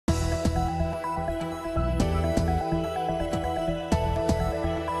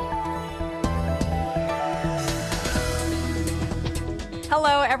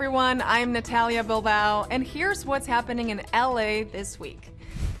everyone, I'm Natalia Bilbao, and here's what's happening in LA this week.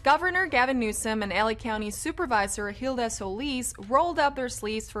 Governor Gavin Newsom and LA County Supervisor Hilda Solis rolled up their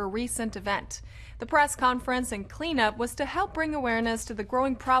sleeves for a recent event. The press conference and cleanup was to help bring awareness to the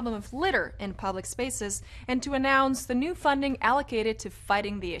growing problem of litter in public spaces and to announce the new funding allocated to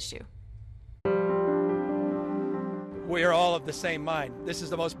fighting the issue. We are all of the same mind. This is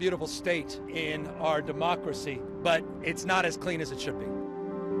the most beautiful state in our democracy, but it's not as clean as it should be.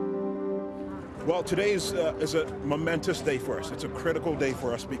 Well, today is a momentous day for us. It's a critical day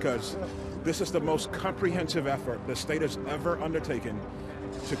for us because this is the most comprehensive effort the state has ever undertaken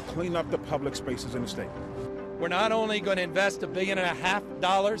to clean up the public spaces in the state. We're not only going to invest $1.5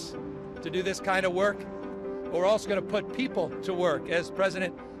 billion to do this kind of work, but we're also going to put people to work. As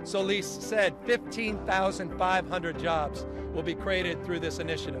President Solis said, 15,500 jobs will be created through this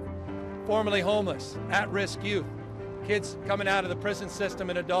initiative. Formerly homeless, at-risk youth, kids coming out of the prison system,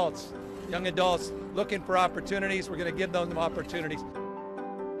 and adults, young adults looking for opportunities. We're going to give them opportunities.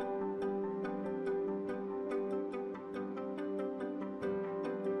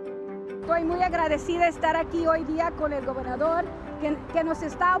 Estoy muy agradecida de estar aquí hoy día con el gobernador que nos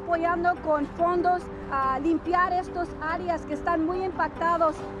está apoyando con fondos a limpiar estas áreas que están muy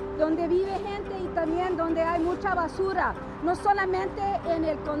impactados, donde vive gente y también donde hay mucha basura, no solamente en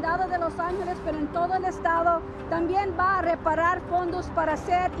el condado de Los Ángeles, pero en todo el estado. También va a reparar fondos para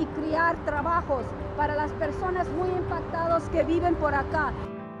hacer y crear trabajos para las personas muy impactadas que viven por acá.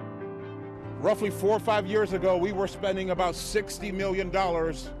 Roughly 4 or 5 years ago, we were spending about $60 million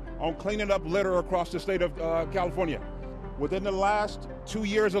on cleaning up litter across the state of California. Within the last 2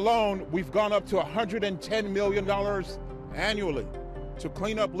 years alone, we've gone up to $110 million annually to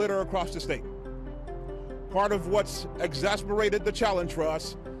clean up litter across the state. Part of what's exasperated the challenge for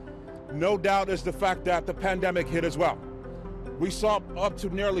us, no doubt, is the fact that the pandemic hit as well. We saw up to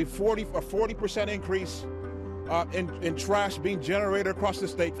nearly 40% increase in trash being generated across the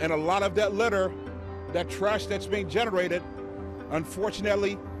state, and a lot of that litter, that trash that's being generated,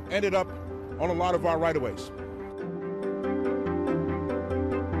 unfortunately ended up on a lot of our right-of-ways.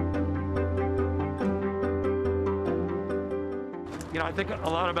 You know, I think a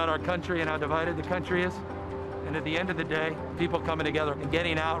lot about our country and how divided the country is. And at the end of the day, people coming together and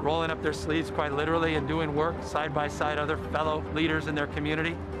getting out, rolling up their sleeves quite literally and doing work side by side other fellow leaders in their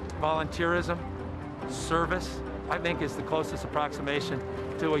community. Volunteerism, service, I think is the closest approximation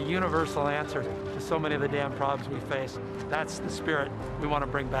to a universal answer to so many of the damn problems we face. That's the spirit we want to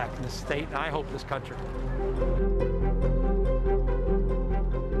bring back in this state, and I hope this country.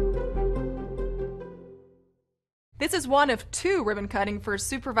 This is one of 2 ribbon cutting for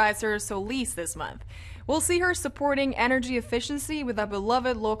Supervisor Solis this month. We'll see her supporting energy efficiency with a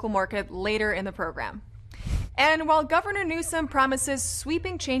beloved local market later in the program. And while Governor Newsom promises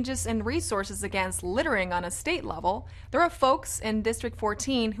sweeping changes and resources against littering on a state level, there are folks in District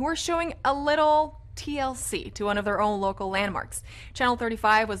 14 who are showing a little TLC to one of their own local landmarks. Channel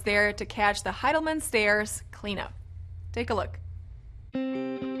 35 was there to catch the Heidelman Stairs cleanup. Take a look.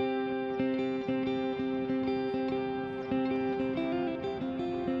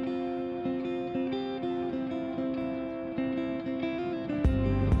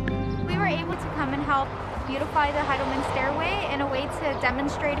 Able to come and help beautify the Heidelman Stairway in a way to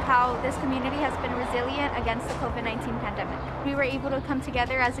demonstrate how this community has been resilient against the COVID-19 pandemic. We were able to come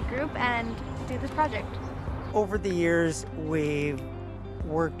together as a group and do this project. Over the years, we've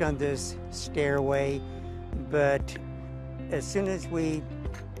worked on this stairway, but as soon as we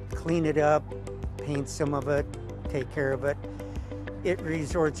clean it up, paint some of it, take care of it, it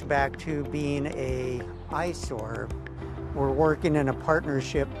resorts back to being an eyesore. We're working in a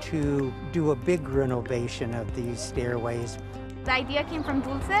partnership to do a big renovation of these stairways. The idea came from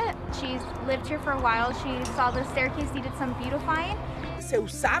Dulce. She's lived here for a while. She saw the staircase needed some beautifying. Se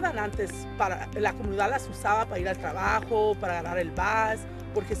usaban antes, la comunidad las usaba para ir al trabajo, para agarrar el bus,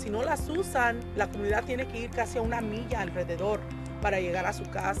 porque si no las usan, la comunidad tiene que ir casi a 1 milla alrededor para llegar a su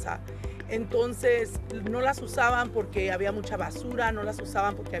casa. Entonces, no las usaban porque había mucha basura, no las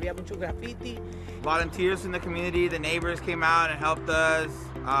usaban porque había mucho graffiti. Volunteers in the community, the neighbors came out and helped us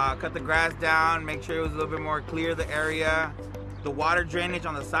cut the grass down, make sure it was a little bit more clear, the area. The water drainage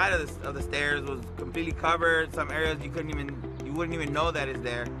on the side of the stairs was completely covered. Some areas you wouldn't even know that is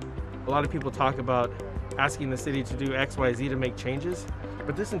there. A lot of people talk about asking the city to do X, Y, Z to make changes,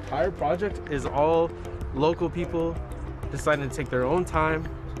 but this entire project is all local people deciding to take their own time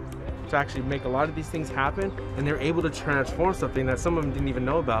to actually make a lot of these things happen, and they're able to transform something that some of them didn't even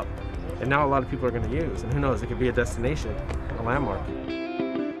know about, and now a lot of people are going to use, and who knows, it could be a destination, a landmark.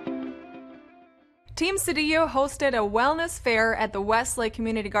 Team Cedillo hosted a wellness fair at the Westlake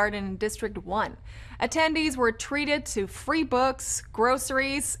Community Garden in District 1. Attendees were treated to free books,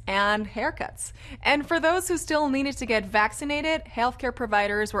 groceries, and haircuts. And for those who still needed to get vaccinated, healthcare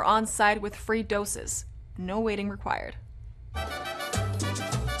providers were on site with free doses. No waiting required.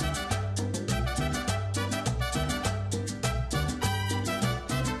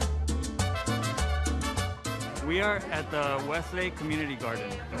 We are at the Westlake Community Garden.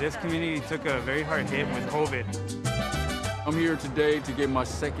 This community took a very hard hit with COVID. I'm here today to get my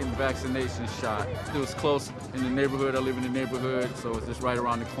second vaccination shot. It was close in the neighborhood. I live in the neighborhood, so it's just right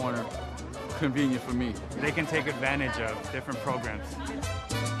around the corner. Convenient for me. They can take advantage of different programs.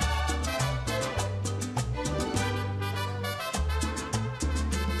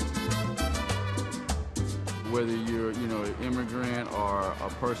 Whether you're, an immigrant or a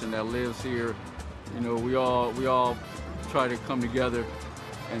person that lives here, we all try to come together,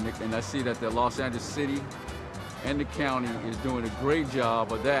 and I see that the Los Angeles City and the county is doing a great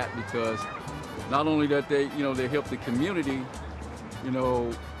job of that, because not only that they help the community,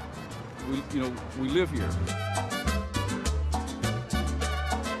 we live here.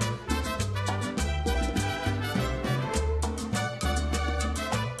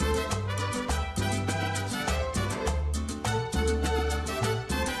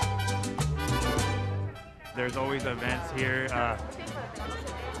 There's always events here,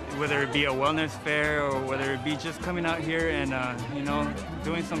 whether it be a wellness fair or whether it be just coming out here and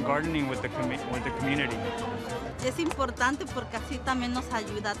doing some gardening with the community. Es importante porque así también nos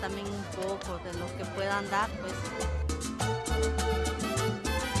ayuda también un poco de lo que puedan dar, pues.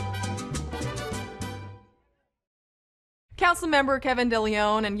 Councilmember Kevin De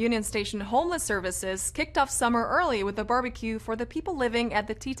Leon and Union Station Homeless Services kicked off summer early with a barbecue for the people living at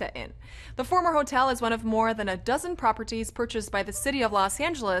the Tita Inn. The former hotel is one of more than a dozen properties purchased by the city of Los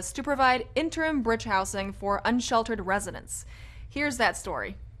Angeles to provide interim bridge housing for unsheltered residents. Here's that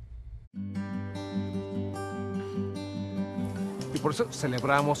story. Y por eso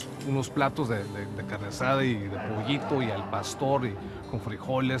celebramos unos platos de carne asada y de pollito y al pastor y con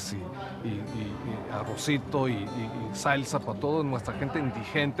frijoles y arrocito y salsa para toda nuestra gente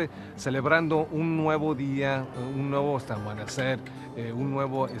indigente, celebrando un nuevo día, un nuevo amanecer, un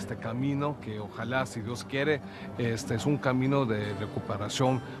nuevo camino que ojalá, si Dios quiere, es un camino de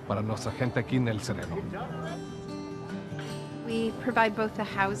recuperación para nuestra gente aquí en El Sereno. We provide both the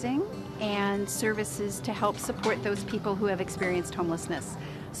housing and services to help support those people who have experienced homelessness.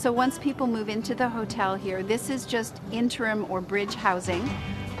 So once people move into the hotel here, this is just interim or bridge housing.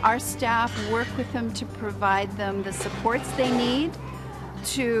 Our staff work with them to provide them the supports they need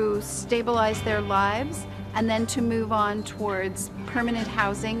to stabilize their lives and then to move on towards permanent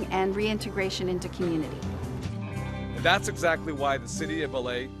housing and reintegration into community. And that's exactly why the City of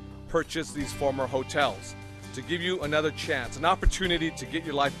LA purchased these former hotels, to give you another chance, an opportunity to get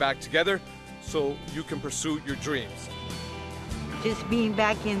your life back together so you can pursue your dreams. Just being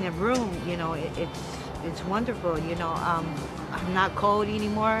back in the room, it's wonderful. I'm not cold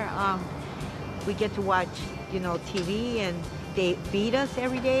anymore. We get to watch, TV, and they feed us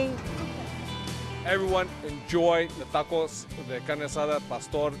every day. Everyone enjoy the tacos de carne asada,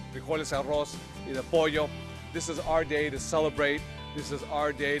 pastor, frijoles, arroz, y de pollo. This is our day to celebrate. This is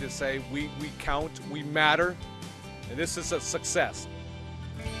our day to say we count, we matter, and this is a success.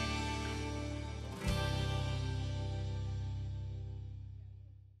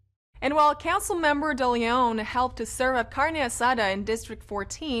 And while Councilmember De Leon helped to serve up carne asada in District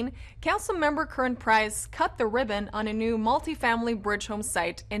 14, Councilmember Kern Price cut the ribbon on a new multifamily bridge home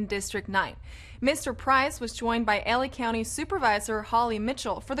site in District 9. Mr. Price was joined by LA County Supervisor Holly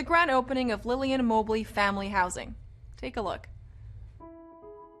Mitchell for the grand opening of Lillian Mobley Family Housing. Take a look.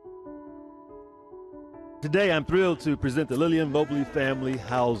 Today I'm thrilled to present the Lillian Mobley Family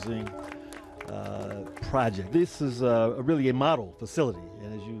Housing project. This is really a model facility,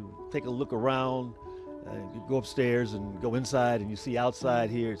 and as you take a look around, you go upstairs and go inside and you see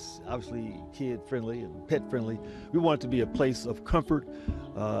outside here, it's obviously kid-friendly and pet-friendly. We want it to be a place of comfort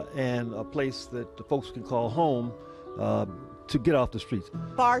and a place that the folks can call home to get off the streets.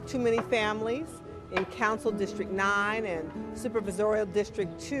 Far too many families in Council District 9 and Supervisorial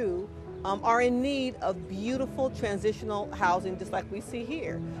District 2 are in need of beautiful transitional housing just like we see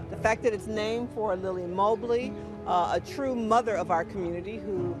here. The fact that it's named for Lillian Mobley, a true mother of our community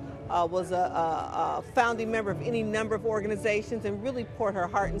who was a founding member of any number of organizations and really poured her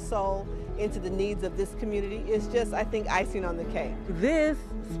heart and soul into the needs of this community, is just, I think, icing on the cake. This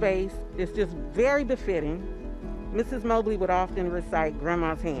space is just very befitting. Mrs. Mobley would often recite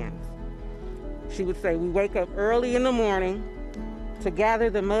Grandma's hands. She would say, we wake up early in the morning to gather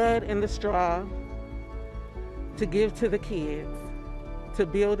the mud and the straw to give to the kids, to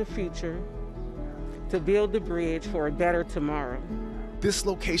build a future, to build the bridge for a better tomorrow. This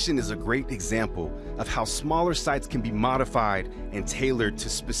location is a great example of how smaller sites can be modified and tailored to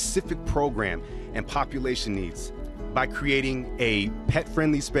specific program and population needs by creating a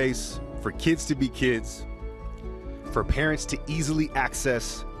pet-friendly space for kids to be kids, for parents to easily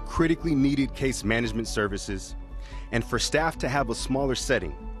access critically needed case management services, and for staff to have a smaller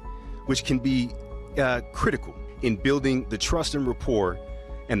setting, which can be critical in building the trust and rapport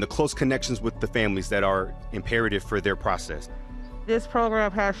and the close connections with the families that are imperative for their process. This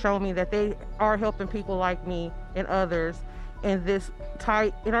program has shown me that they are helping people like me and others in this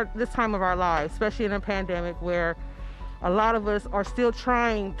time of our lives, especially in a pandemic where a lot of us are still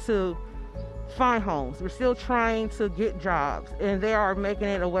trying to find homes. We're still trying to get jobs, and they are making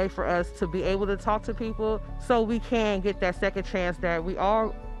it a way for us to be able to talk to people so we can get that second chance that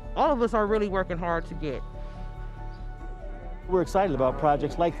all of us are really working hard to get. We're excited about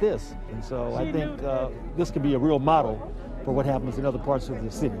projects like this, and so I think this could be a real model for what happens in other parts of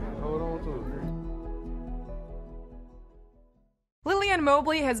the city. Lillian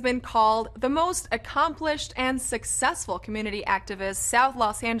Mobley has been called the most accomplished and successful community activist South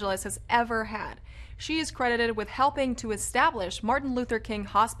Los Angeles has ever had. She is credited with helping to establish Martin Luther King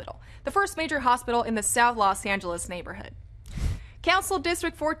Hospital, the first major hospital in the South Los Angeles neighborhood. Council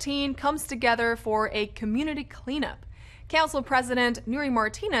District 14 comes together for a community cleanup. Council President Nuri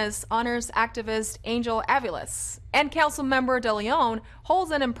Martinez honors activist Angel Aviles, and Council Member De Leon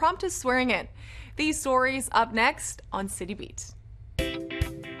holds an impromptu swearing-in. These stories up next on City Beat.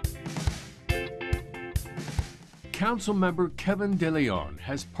 Councilmember Kevin De Leon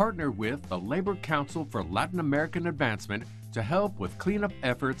has partnered with the Labor Council for Latin American Advancement to help with cleanup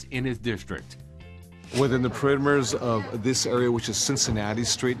efforts in his district. Within the perimeters of this area, which is Cincinnati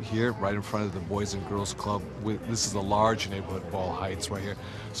Street here, right in front of the Boys and Girls Club, this is a large neighborhood, Ball Heights, right here.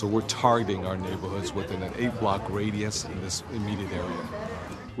 So we're targeting our neighborhoods within an 8-block radius in this immediate area.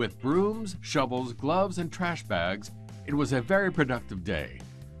 With brooms, shovels, gloves, and trash bags, it was a very productive day.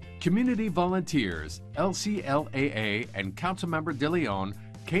 Community volunteers, LCLAA, and Councilmember De Leon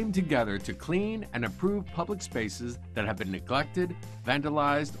came together to clean and improve public spaces that have been neglected,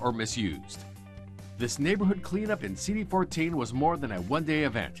 vandalized, or misused. This neighborhood cleanup in CD14 was more than a one-day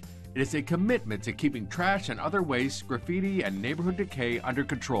event. It is a commitment to keeping trash and other waste, graffiti, and neighborhood decay under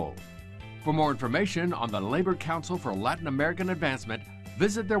control. For more information on the Labor Council for Latin American Advancement,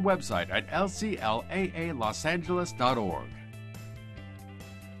 visit their website at lclaalosangeles.org.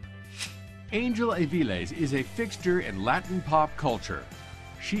 Angel Aviles is a fixture in Latin pop culture.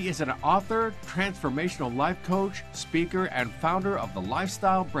 She is an author, transformational life coach, speaker, and founder of the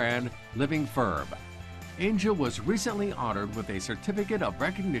lifestyle brand Living Firm. Angel was recently honored with a certificate of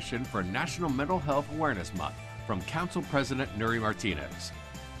recognition for National Mental Health Awareness Month from Council President Nuri Martinez.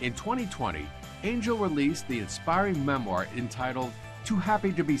 In 2020, Angel released the inspiring memoir entitled Too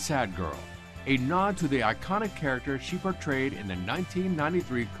Happy to Be Sad Girl, a nod to the iconic character she portrayed in the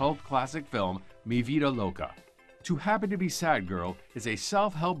 1993 cult classic film Mi Vida Loca. Too Happy to Be Sad Girl is a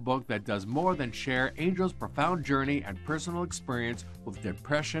self-help book that does more than share Angel's profound journey and personal experience with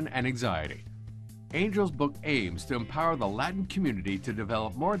depression and anxiety. Angel's book aims to empower the Latin community to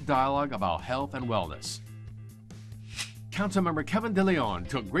develop more dialogue about health and wellness. Councilmember Kevin De Leon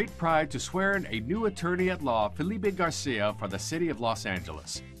took great pride to swear in a new attorney-at-law, Felipe Garcia, for the city of Los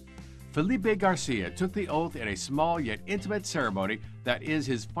Angeles. Felipe Garcia took the oath in a small yet intimate ceremony that is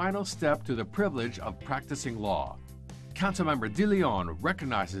his final step to the privilege of practicing law. Councilmember De Leon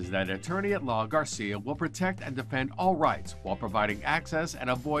recognizes that attorney-at-law Garcia will protect and defend all rights while providing access and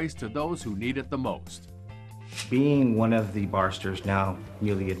a voice to those who need it the most. Being one of the barsters now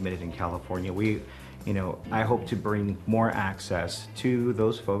newly admitted in California, I hope to bring more access to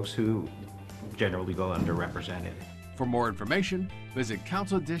those folks who generally go underrepresented. For more information, visit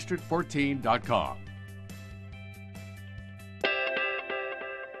councildistrict14.com.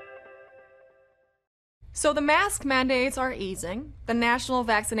 So the mask mandates are easing. The national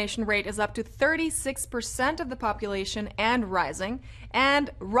vaccination rate is up to 36% of the population and rising. And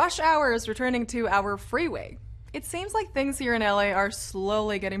rush hour is returning to our freeway. It seems like things here in LA are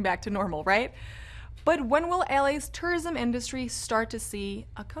slowly getting back to normal, right? But when will LA's tourism industry start to see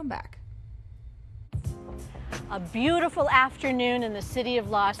a comeback? A beautiful afternoon in the city of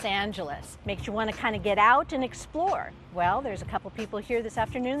Los Angeles. Makes you want to kind of get out and explore. Well, there's a couple people here this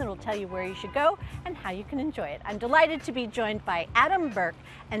afternoon that will tell you where you should go and how you can enjoy it. I'm delighted to be joined by Adam Burke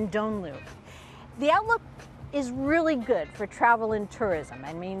and Don Liu. The outlook is really good for travel and tourism.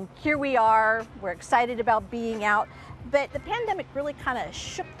 I mean, here we are, we're excited about being out, but the pandemic really kind of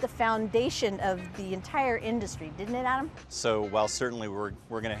shook the foundation of the entire industry, didn't it, Adam? So while certainly we're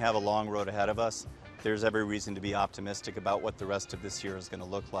going to have a long road ahead of us, there's every reason to be optimistic about what the rest of this year is going to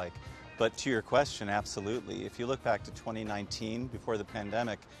look like. But to your question, absolutely. If you look back to 2019, before the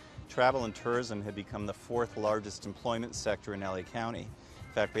pandemic, travel and tourism had become the 4th largest employment sector in LA County.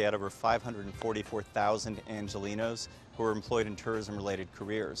 In fact, we had over 544,000 Angelenos who were employed in tourism-related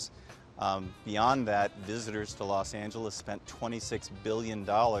careers. Beyond that, visitors to Los Angeles spent $26 billion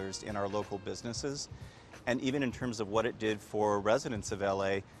in our local businesses. And even in terms of what it did for residents of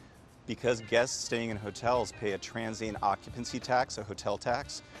LA, because guests staying in hotels pay a transient occupancy tax, a hotel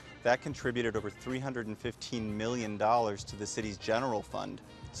tax, that contributed over $315 million to the city's general fund,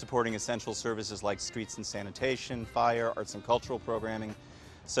 supporting essential services like streets and sanitation, fire, arts and cultural programming.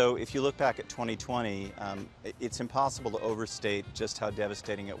 So if you look back at 2020, it's impossible to overstate just how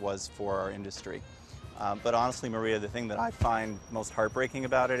devastating it was for our industry. But honestly, Maria, the thing that I find most heartbreaking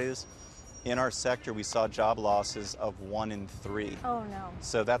about it is, in our sector, we saw job losses of 1 in 3. Oh, no.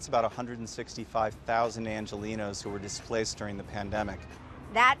 So that's about 165,000 Angelenos who were displaced during the pandemic.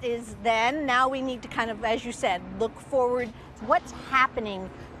 That is then, now we need to kind of, as you said, look forward to what's happening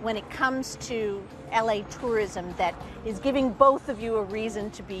when it comes to LA tourism that is giving both of you a reason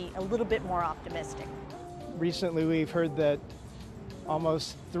to be a little bit more optimistic. Recently, we've heard that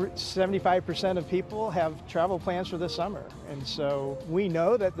almost 75% of people have travel plans for this summer. And so we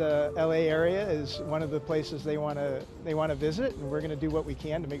know that the LA area is one of the places they want to visit, and we're going to do what we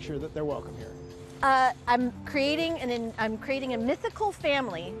can to make sure that they're welcome here. I'm creating a mythical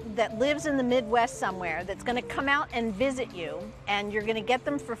family that lives in the Midwest somewhere that's going to come out and visit you, and you're going to get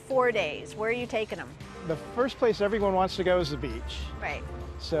them for 4 days. Where are you taking them? The first place everyone wants to go is the beach. Right.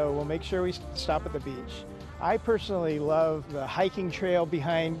 So we'll make sure we stop at the beach. I personally love the hiking trail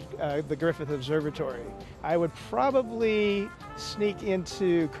behind the Griffith Observatory. I would probably sneak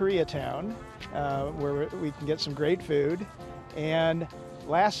into Koreatown, where we can get some great food. And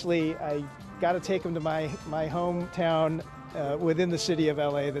lastly, I got to take them to my hometown within the city of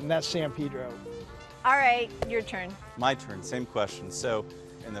LA, and that's San Pedro. All right, your turn. My turn, same question. So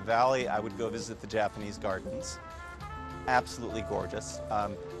in the valley, I would go visit the Japanese gardens. Absolutely gorgeous.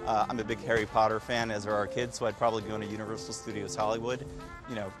 I'm a big Harry Potter fan, as are our kids, so I'd probably go to Universal Studios Hollywood.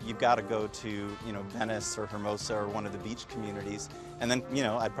 You know, you've got to go to, you know, Venice or Hermosa or one of the beach communities. And then, you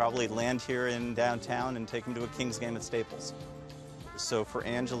know, I'd probably land here in downtown and take them to a Kings game at Staples. So for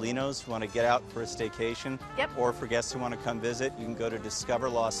Angelenos who want to get out for a staycation, or for guests who want to come visit, you can go to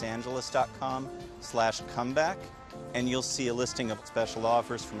discoverlosangeles.com/comeback, and you'll see a listing of special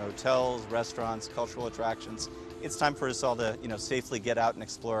offers from hotels, restaurants, cultural attractions. It's time for us all to, you know, safely get out and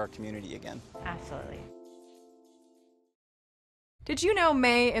explore our community again. Absolutely. Did you know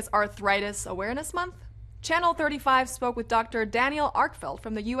May is Arthritis Awareness Month? Channel 35 spoke with Dr. Daniel Arkfeld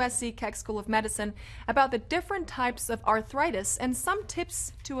from the USC Keck School of Medicine about the different types of arthritis and some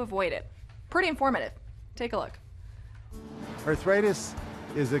tips to avoid it. Pretty informative. Take a look. Arthritis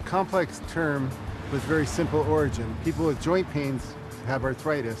is a complex term with very simple origin. People with joint pains have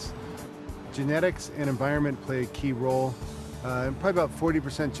arthritis. Genetics and environment play a key role. Probably about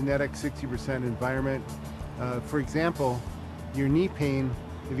 40% genetic, 60% environment. For example, your knee pain,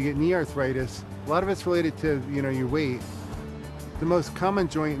 if you get knee arthritis, a lot of it's related to, you know, your weight. The most common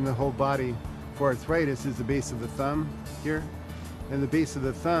joint in the whole body for arthritis is the base of the thumb here. And the base of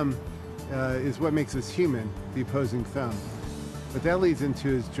the thumb is what makes us human, the opposing thumb. What that leads into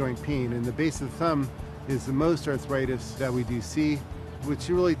is joint pain. And the base of the thumb is the most arthritis that we do see, which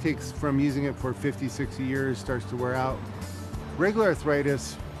really takes from using it for 50, 60 years, starts to wear out. Regular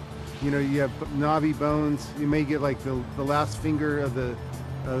arthritis, you know, you have knobby bones. You may get like the last finger of the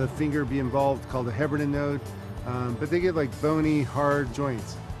finger be involved, called a Heberden node, but they get like bony, hard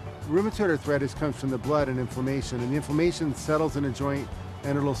joints. Rheumatoid arthritis comes from the blood and inflammation, and the inflammation settles in a joint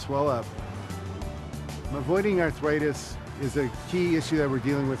and it'll swell up. Avoiding arthritis is a key issue that we're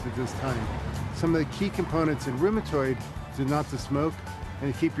dealing with at this time. Some of the key components in rheumatoid is not to smoke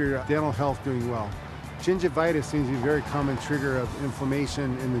and to keep your dental health doing well. Gingivitis seems to be a very common trigger of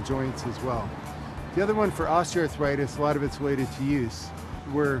inflammation in the joints as well. The other one for osteoarthritis, a lot of it's related to use.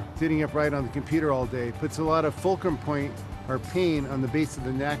 We're sitting upright on the computer all day, puts a lot of fulcrum point or pain on the base of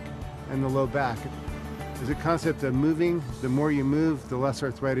the neck and the low back. There's a concept of moving. The more you move, the less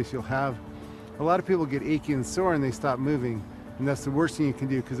arthritis you'll have. A lot of people get achy and sore and they stop moving, and that's the worst thing you can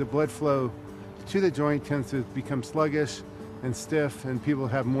do because the blood flow to the joint tends to become sluggish and stiff, and people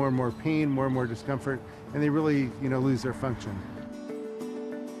have more and more pain, more and more discomfort, and they really, you know, lose their function.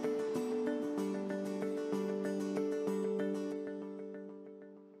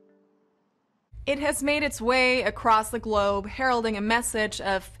 It has made its way across the globe, heralding a message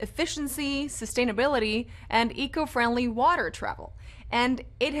of efficiency, sustainability, and eco-friendly water travel. And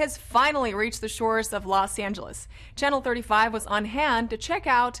it has finally reached the shores of Los Angeles. Channel 35 was on hand to check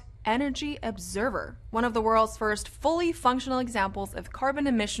out Energy Observer, one of the world's first fully functional examples of carbon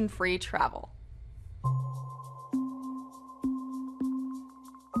emission-free travel.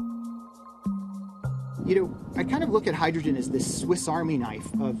 You know, I kind of look at hydrogen as this Swiss Army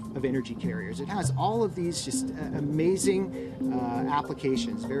knife of energy carriers. It has all of these just amazing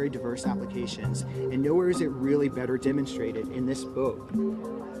applications, very diverse applications, and nowhere is it really better demonstrated in this boat.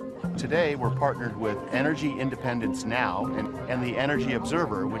 Today, we're partnered with Energy Independence Now and the Energy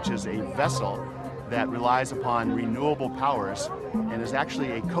Observer, which is a vessel that relies upon renewable powers and is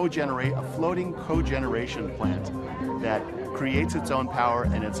actually a floating cogeneration plant that creates its own power,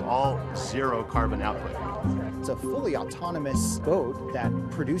 and it's all zero carbon output. It's a fully autonomous boat that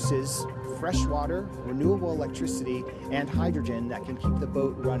produces fresh water, renewable electricity, and hydrogen that can keep the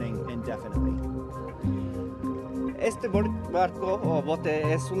boat running indefinitely. Este barco o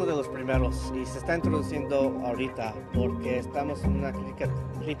bote es uno de los primeros y se está introduciendo ahorita porque estamos en una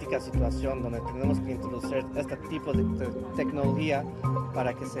crítica situación donde tenemos que introducir este tipo de tecnología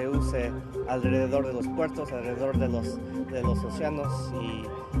para que se use alrededor de los puertos, alrededor de los océanos y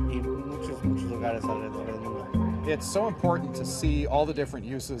muchos lugares alrededor del mundo. It's so important to see all the different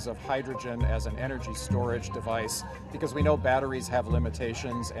uses of hydrogen as an energy storage device because we know batteries have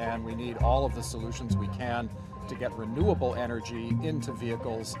limitations and we need all of the solutions we can to get renewable energy into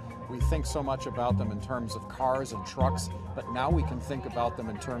vehicles. We think so much about them in terms of cars and trucks, but now we can think about them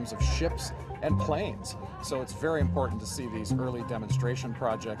in terms of ships and planes. So it's very important to see these early demonstration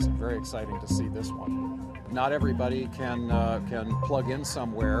projects and very exciting to see this one. Not everybody can plug in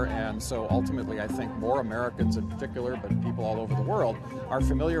somewhere, and so ultimately I think more Americans in particular, but people all over the world, are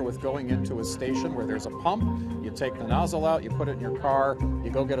familiar with going into a station where there's a pump, you take the nozzle out, you put it in your car, you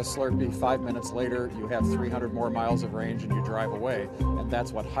go get a Slurpee, 5 minutes later you have 300 more miles of range and you drive away, and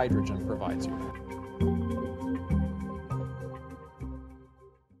that's what hydrogen provides you.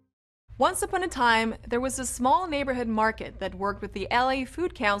 Once upon a time, there was a small neighborhood market that worked with the LA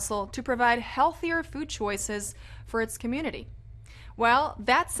Food Council to provide healthier food choices for its community. Well,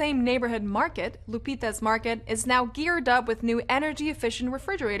 that same neighborhood market, Lupita's Market, is now geared up with new energy-efficient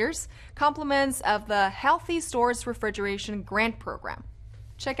refrigerators, complements of the Healthy Stores Refrigeration Grant Program.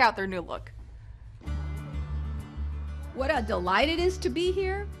 Check out their new look. What a delight it is to be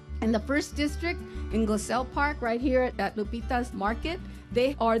here in the 1st District in Glacel Park, right here at Lupita's Market.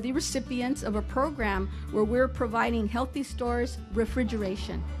 They are the recipients of a program where we're providing Healthy Stores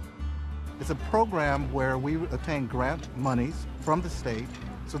refrigeration. It's a program where we obtain grant monies from the state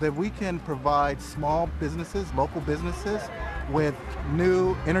so that we can provide small businesses, local businesses, with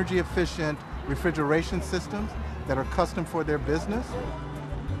new energy efficient refrigeration systems that are custom for their business.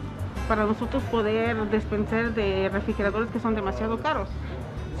 Para nosotros poder despensar de refrigeradores que son demasiado caros.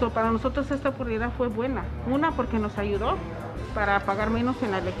 So, para nosotros esta oportunidad fue buena. Una, porque nos ayudó para pagar menos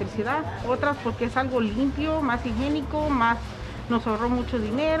en la electricidad. Otras, porque es algo limpio, más higiénico, nos ahorró mucho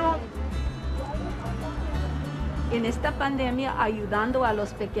dinero. En esta pandemia ayudando a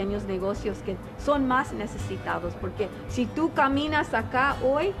los pequeños negocios que son más necesitados, porque si tú caminas acá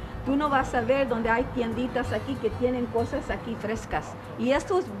hoy, tú no vas a ver donde hay tienditas aquí que tienen cosas aquí frescas. Y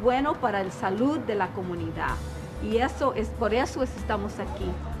esto es bueno para la salud de la comunidad. Y por eso estamos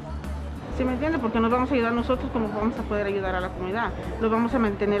aquí. ¿Sí me entiende? Porque nos vamos a ayudar nosotros como vamos a poder ayudar a la comunidad. Nos vamos a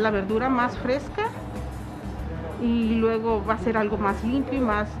mantener la verdura más fresca y luego va a ser algo más limpio y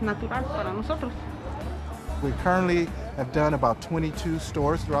más natural para nosotros. We currently have done about 22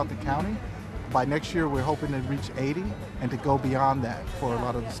 stores throughout the county. By next year, we're hoping to reach 80 and to go beyond that for a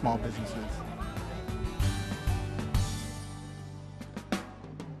lot of the small businesses.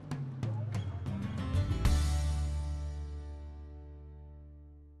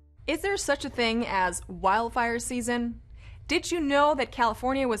 Is there such a thing as wildfire season? Did you know that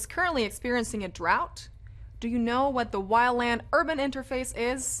California was currently experiencing a drought? Do you know what the wildland-urban interface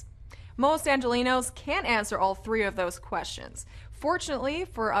is? Most Angelenos can't answer all three of those questions. Fortunately,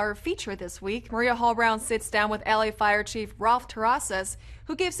 for our feature this week, Maria Hall-Brown sits down with LA Fire Chief Ralph Terrazas,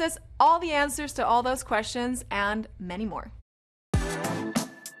 who gives us all the answers to all those questions and many more.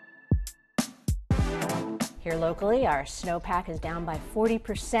 Here locally, our snowpack is down by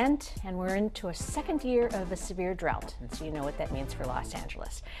 40%, and we're into a second year of a severe drought, and so you know what that means for Los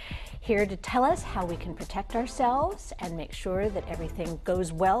Angeles. Here to tell us how we can protect ourselves and make sure that everything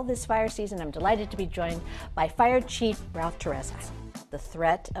goes well this fire season, I'm delighted to be joined by Fire Chief Ralph Terrazas. The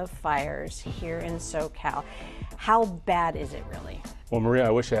threat of fires here in SoCal, how bad is it really? Well, Maria,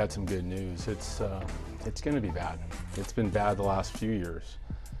 I wish I had some good news. It's going to be bad. It's been bad the last few years.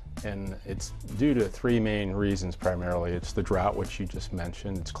 And it's due to three main reasons primarily. It's the drought, which you just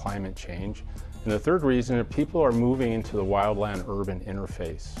mentioned, it's climate change. And the third reason is people are moving into the wildland-urban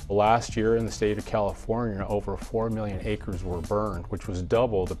interface. Last year in the state of California, over 4 million acres were burned, which was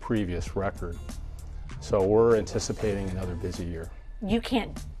double the previous record. So we're anticipating another busy year. You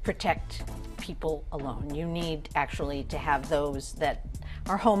can't protect people alone. You need actually to have those that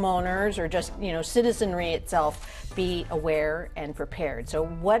are homeowners or just, citizenry itself be aware and prepared. So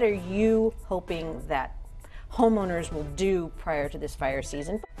what are you hoping that homeowners will do prior to this fire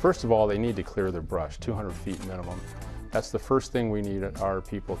season? First of all, they need to clear their brush, 200 feet minimum. That's the first thing we need our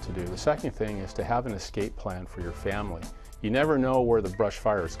people to do. The second thing is to have an escape plan for your family. You never know where the brush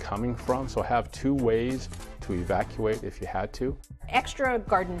fire is coming from, so have 2 ways to evacuate if you had to. Extra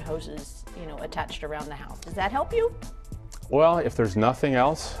garden hoses, attached around the house. Does that help you? Well, if there's nothing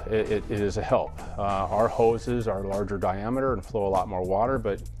else, it is a help. Our hoses are larger diameter and flow a lot more water,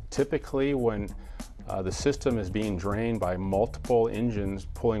 but typically when the system is being drained by multiple engines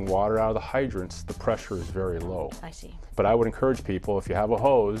pulling water out of the hydrants, the pressure is very low. I see. But I would encourage people, if you have a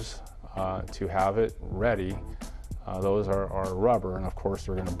hose, to have it ready. Those are rubber, and of course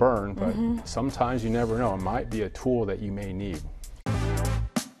they're going to burn, but sometimes you never know. It might be a tool that you may need.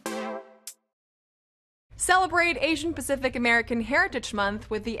 Celebrate Asian Pacific American Heritage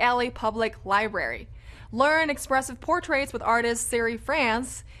Month with the LA Public Library. Learn expressive portraits with artist Siri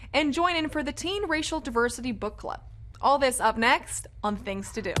France, and join in for the Teen Racial Diversity Book Club. All this up next on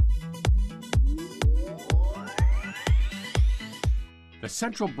Things to Do. The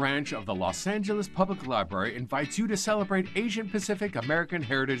Central Branch of the Los Angeles Public Library invites you to celebrate Asian Pacific American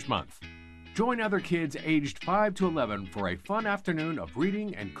Heritage Month. Join other kids aged 5 to 11 for a fun afternoon of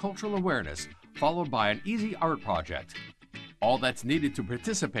reading and cultural awareness, followed by an easy art project. All that's needed to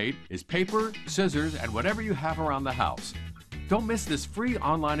participate is paper, scissors, and whatever you have around the house. Don't miss this free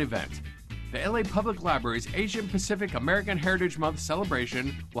online event. The LA Public Library's Asian Pacific American Heritage Month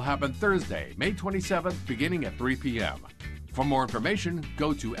celebration will happen Thursday, May 27th, beginning at 3 p.m. For more information,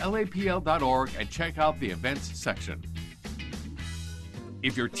 go to lapl.org and check out the events section.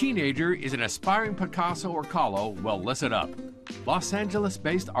 If your teenager is an aspiring Picasso or Kahlo, well, listen up. Los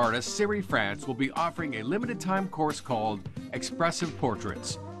Angeles-based artist Siri France will be offering a limited-time course called Expressive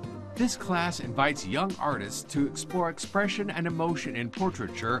Portraits. This class invites young artists to explore expression and emotion in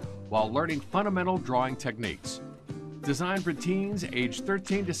portraiture while learning fundamental drawing techniques. Designed for teens aged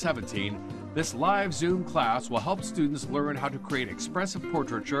 13 to 17, this live Zoom class will help students learn how to create expressive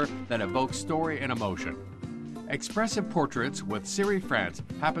portraiture that evokes story and emotion. Expressive Portraits with Siri France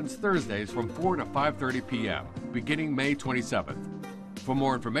happens Thursdays from 4 to 5:30 p.m., beginning May 27th. For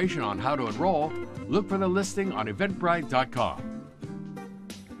more information on how to enroll, look for the listing on eventbrite.com.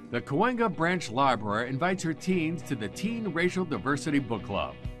 The Cahuenga Branch Library invites her teens to the Teen Racial Diversity Book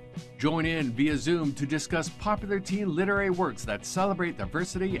Club. Join in via Zoom to discuss popular teen literary works that celebrate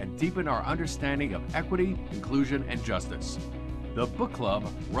diversity and deepen our understanding of equity, inclusion, and justice. The book club,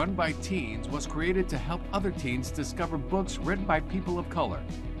 run by teens, was created to help other teens discover books written by people of color.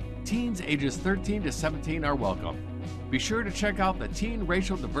 Teens ages 13 to 17 are welcome. Be sure to check out the Teen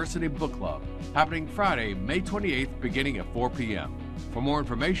Racial Diversity Book Club, happening Friday, May 28th, beginning at 4 p.m. For more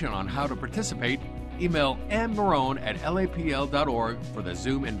information on how to participate, email mmarone@lapl.org for the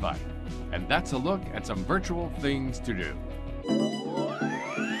Zoom invite. And that's a look at some virtual things to do.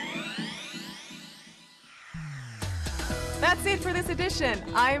 That's it for this edition.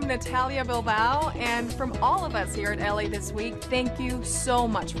 I'm Natalia Bilbao, and from all of us here at LA This Week, thank you so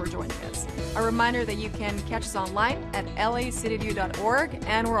much for joining us. A reminder that you can catch us online at lacitydue.org,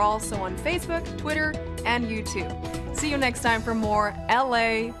 and we're also on Facebook, Twitter, and YouTube. See you next time for more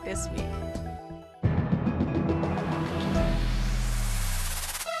LA This Week.